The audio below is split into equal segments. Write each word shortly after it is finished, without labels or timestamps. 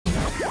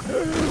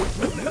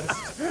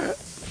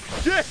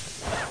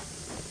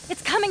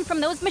It's coming from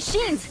those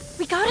machines.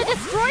 We gotta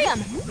destroy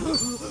them.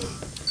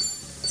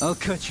 I'll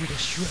cut you to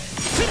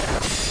shreds.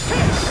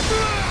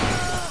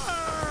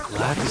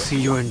 Glad to see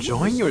you're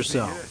enjoying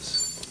yourselves.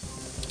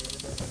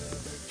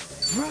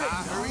 Right,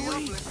 hurry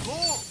up, let's go.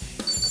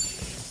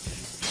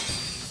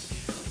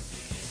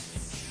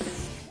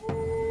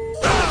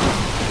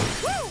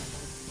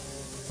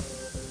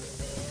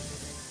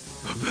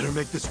 I better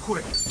make this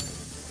quick.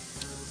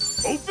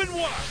 Open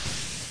wide.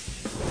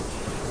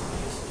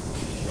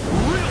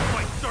 Real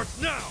fight starts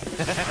now.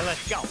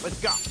 Let's go, let's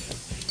go.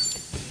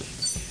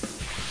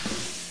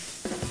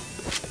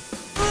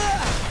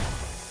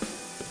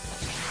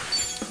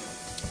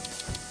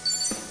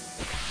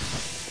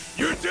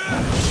 You're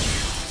dead.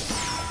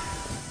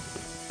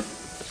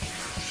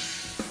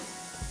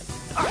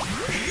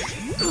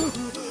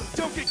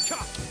 Don't get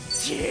caught.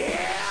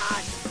 Yeah!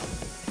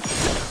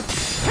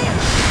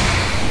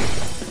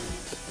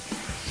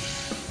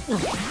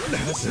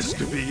 This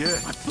could be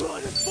it. My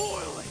blood is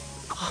boiling.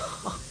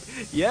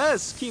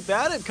 Yes, keep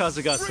at it,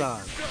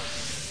 Kasuga-san.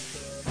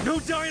 No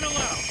dying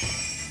allowed.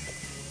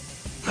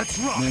 Let's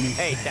rock.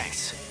 Hey,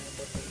 thanks.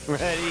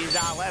 Ready as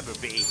I'll ever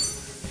be.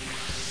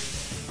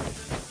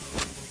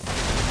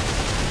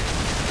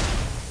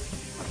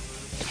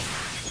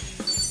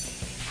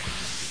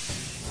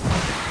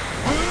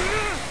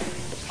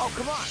 Oh,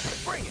 come on,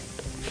 bring it.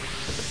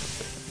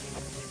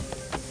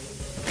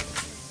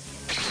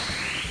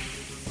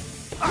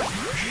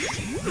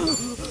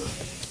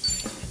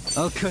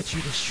 I'll cut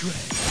you to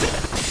shreds.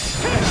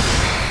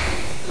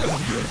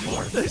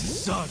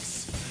 This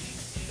sucks.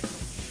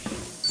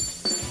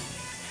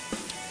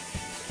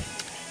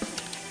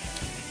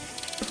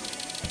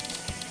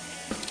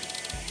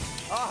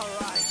 All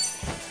right.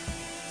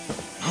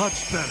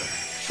 Much better.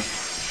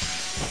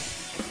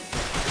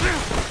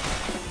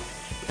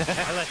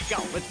 Let's go,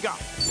 let's go.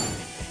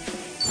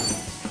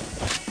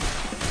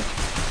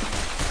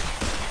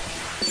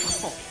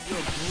 Oh,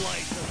 your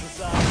blight does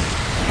us out.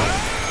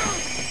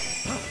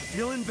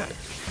 Feeling better.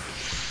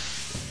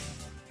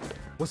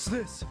 What's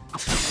this?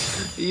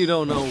 You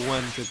don't know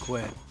when to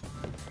quit.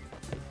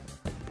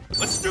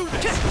 Let's do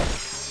this!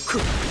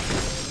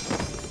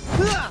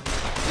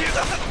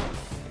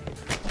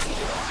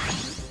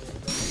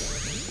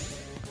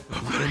 I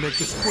better make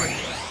this quick.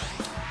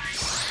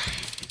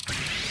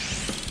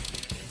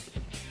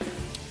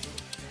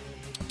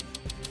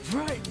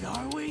 Right,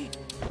 are we?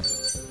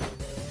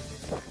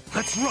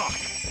 Let's rock!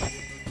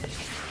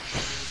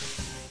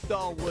 It's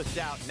all wussed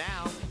out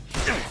now.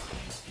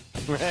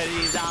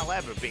 Ready as I'll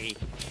ever be.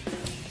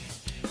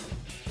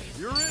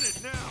 You're in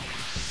it now.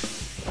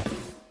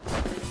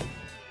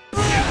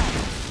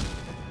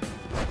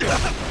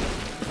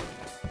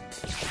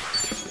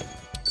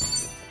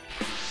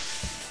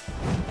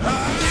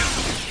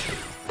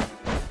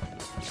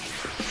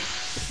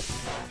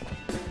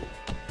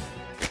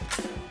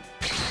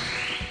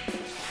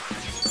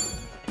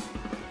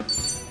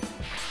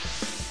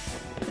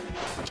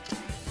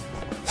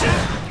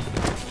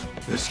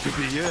 This could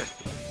be it.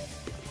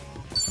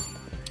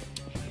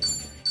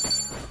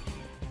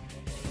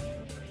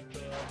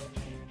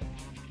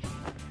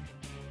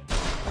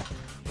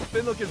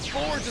 Been looking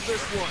forward to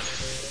this one.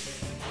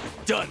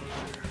 Done.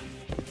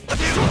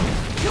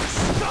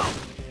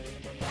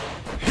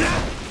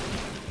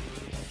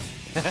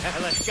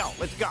 Let's go,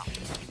 let's go.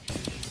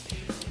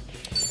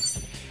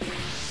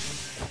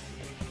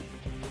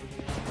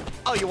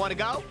 Oh, you want to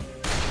go?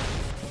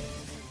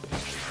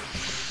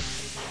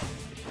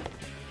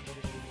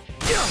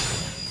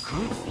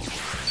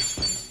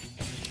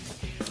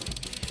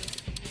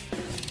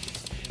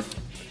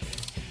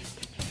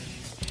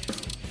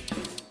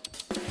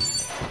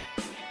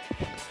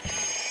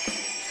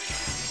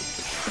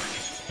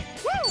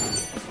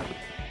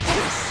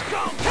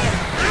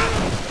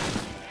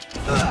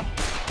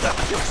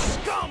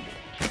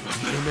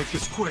 Make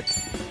this quick.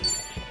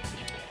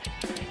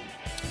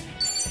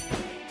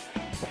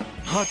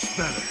 Much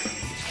better.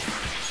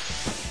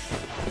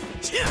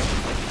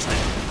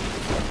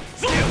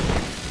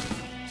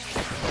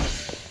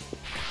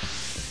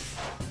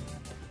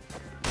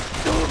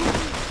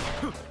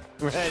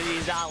 Ready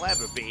as I'll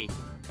ever be.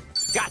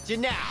 Got you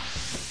now.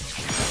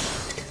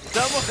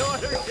 Someone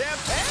order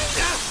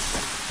champagne?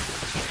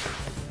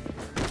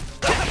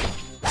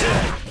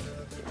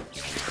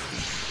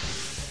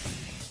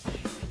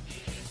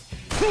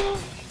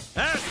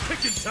 Ass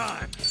kicking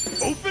time!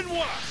 Open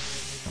wide!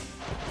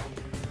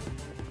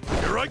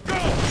 Here I go!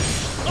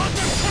 On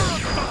the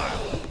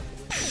style!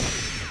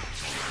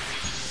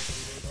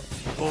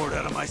 Bored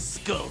out of my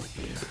skull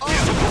here. Oh,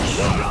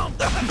 scum!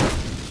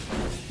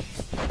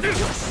 You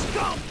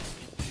scum!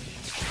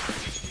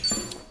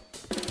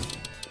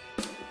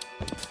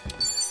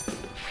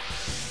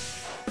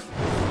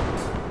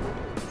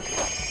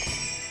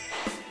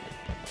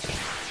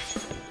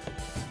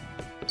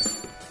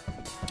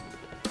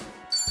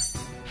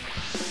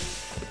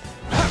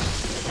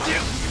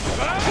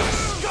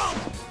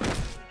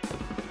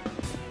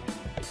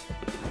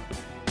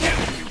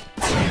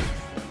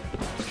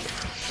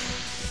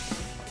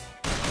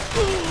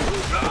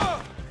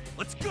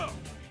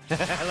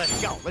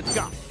 Let's go, let's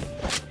go.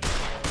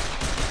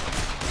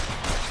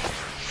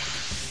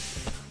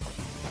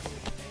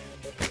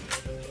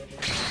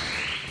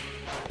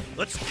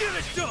 Let's get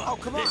it done! Oh,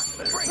 come on.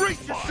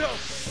 Brace yourself!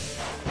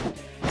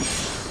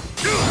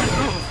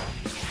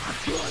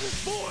 Blood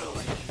is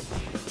boiling!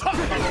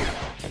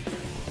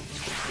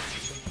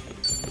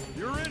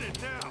 You're in it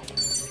now!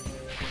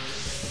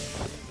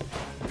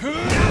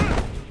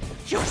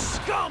 You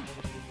scum!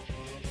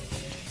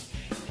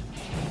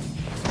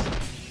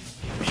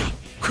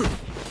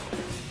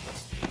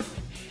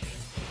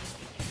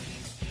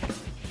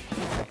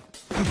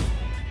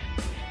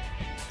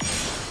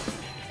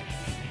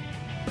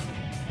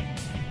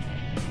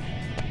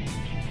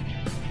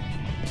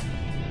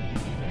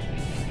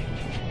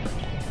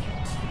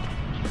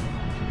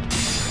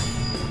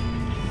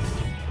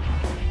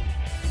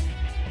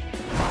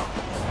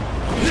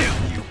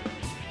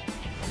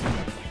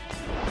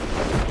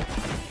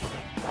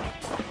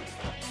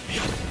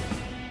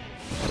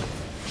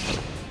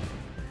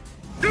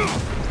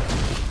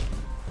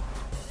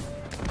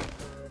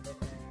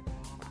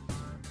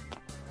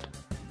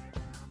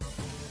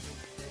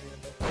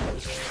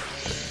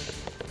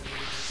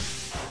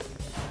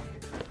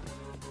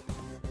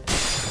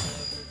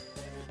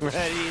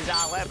 Ready as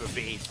I'll ever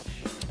be.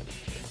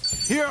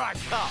 Here I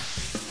come.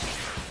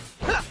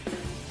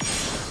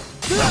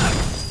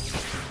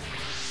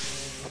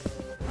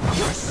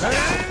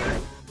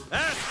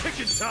 Ass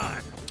kicking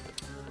time!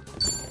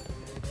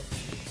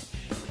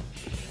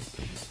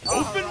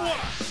 Open wide!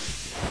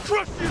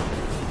 Crush you!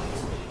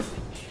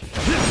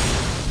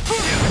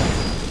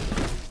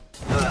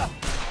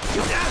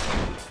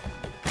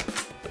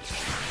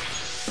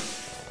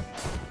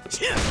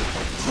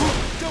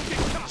 Don't get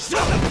caught!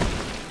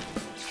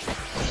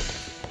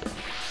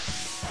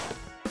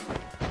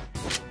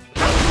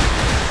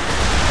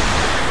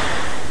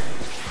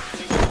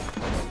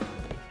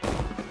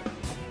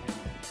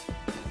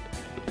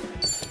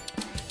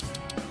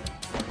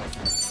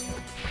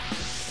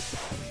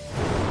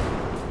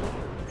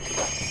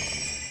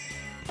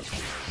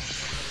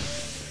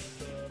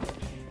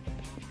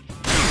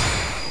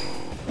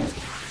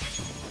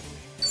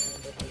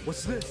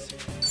 What's this?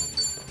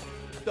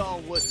 It's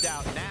all wussed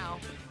out now.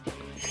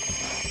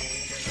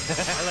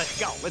 Let's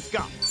go, let's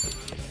go.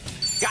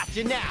 Got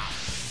you now.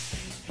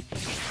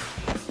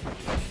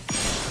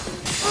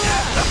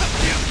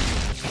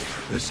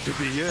 This could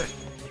be it.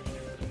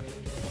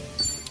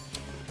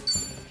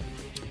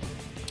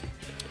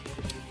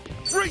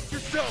 Brace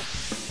yourself!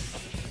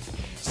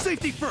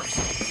 Safety first!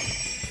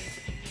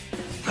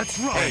 Let's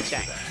ride! Hey,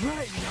 thanks.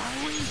 Right, are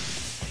we?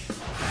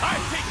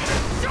 I'm taking a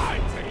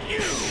shine to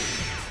you!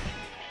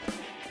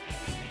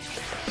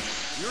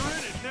 You're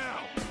in it now!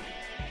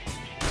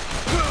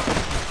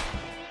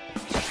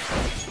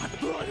 My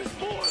blood is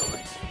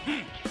boiling!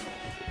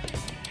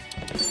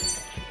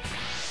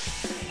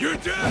 You're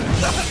dead!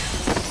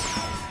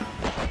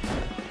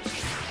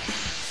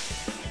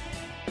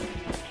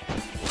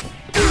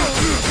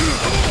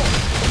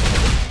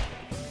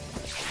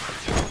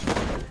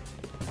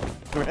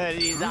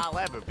 Ready as I'll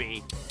ever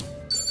be.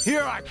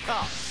 Here I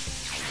come.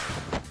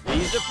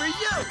 These are for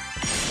you.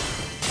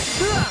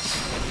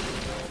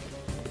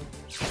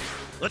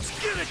 Let's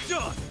get it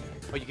done!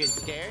 Are you getting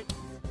scared?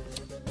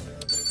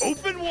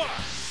 Open wide!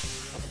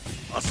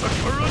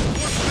 Asakura's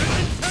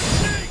forbidden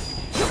technique!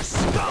 You're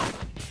stuck!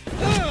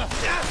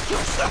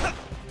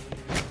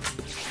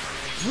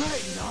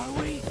 Right, are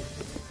we?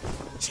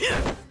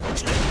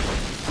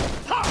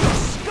 Ha!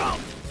 Scum!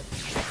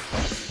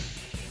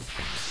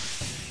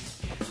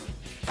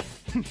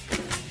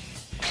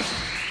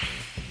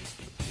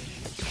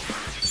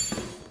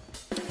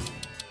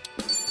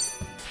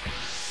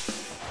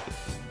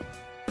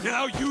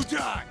 Now you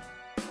die!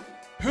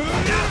 Woo!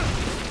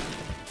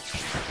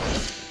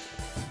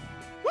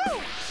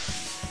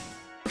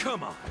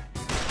 Come on!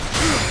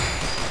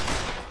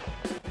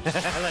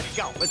 Let's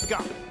go, let's go.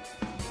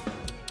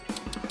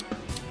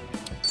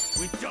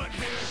 We done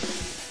here?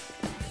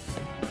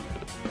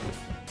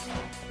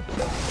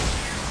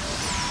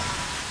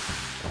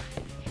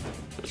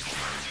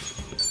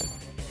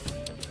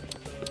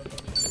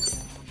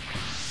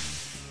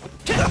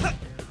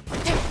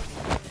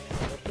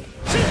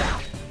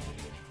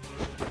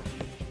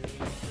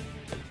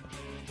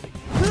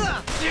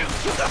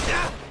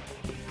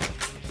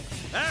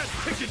 Ass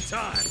kicking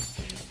time!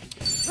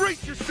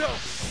 Brace yourself!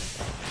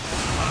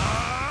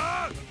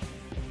 Ah!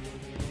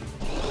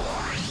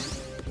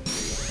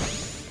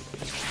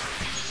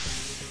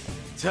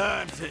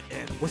 Time to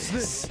end. What's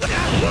this?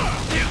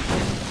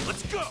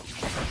 Let's go!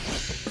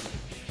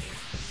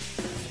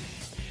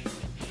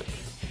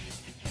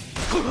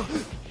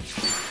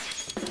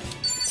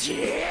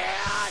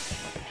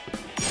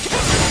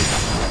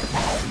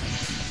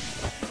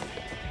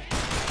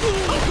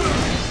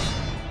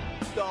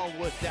 All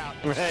wussed out.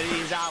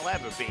 Ready as I'll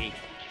ever be.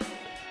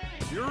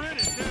 You're in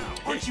it now!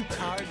 Aren't you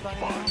tired by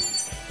now?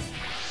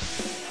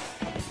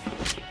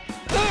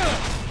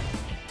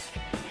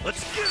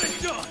 Let's get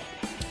it done!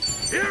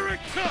 Here it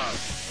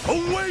comes!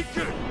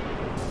 Awaken!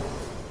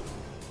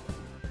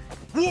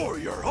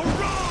 Warrior,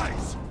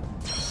 arise!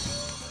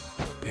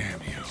 Damn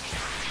you.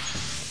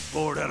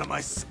 Bored out of my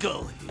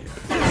skull here.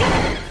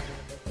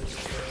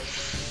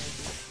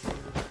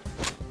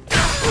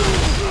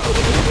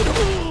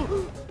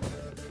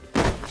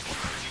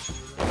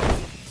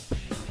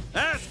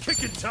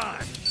 Ass-kicking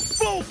time!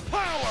 Full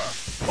power!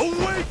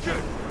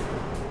 Awaken!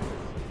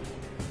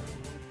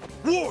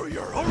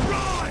 Warrior,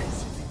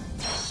 arise!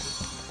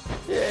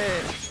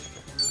 Yeah.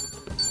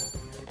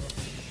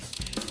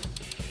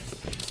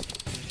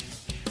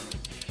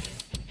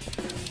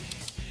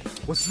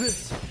 What's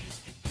this?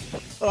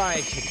 All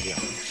right, check it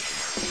out.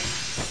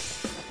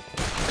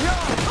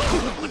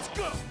 Let's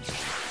go!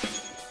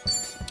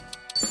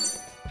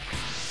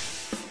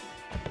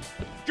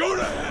 Go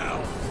to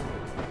hell!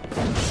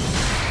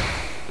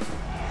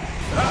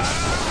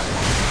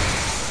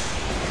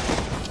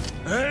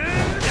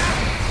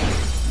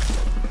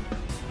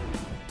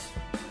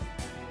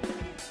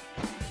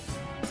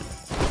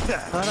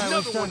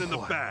 Another one in the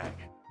bag.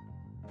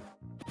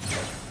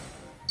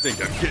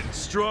 Think I'm getting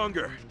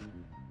stronger.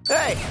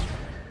 Hey,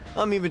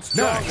 I'm even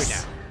stronger Nice.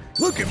 now.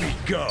 Look at me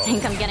go.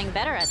 Think I'm getting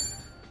better at